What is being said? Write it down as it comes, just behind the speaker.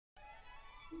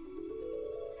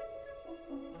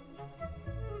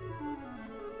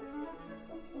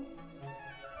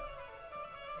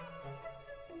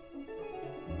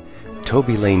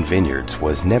Toby Lane Vineyards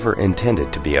was never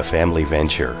intended to be a family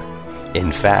venture. In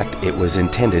fact, it was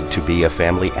intended to be a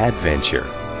family adventure.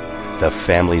 The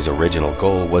family's original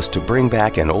goal was to bring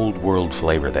back an old world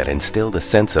flavor that instilled a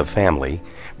sense of family,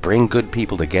 bring good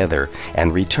people together,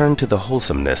 and return to the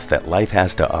wholesomeness that life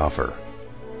has to offer.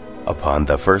 Upon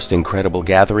the first incredible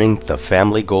gathering, the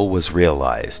family goal was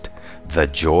realized. The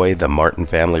joy the Martin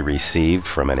family received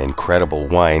from an incredible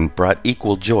wine brought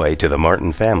equal joy to the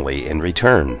Martin family in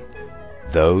return.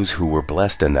 Those who were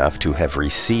blessed enough to have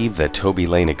received the Toby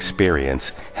Lane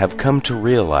experience have come to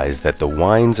realize that the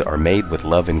wines are made with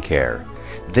love and care.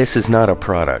 This is not a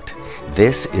product.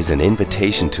 This is an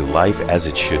invitation to life as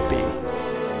it should be.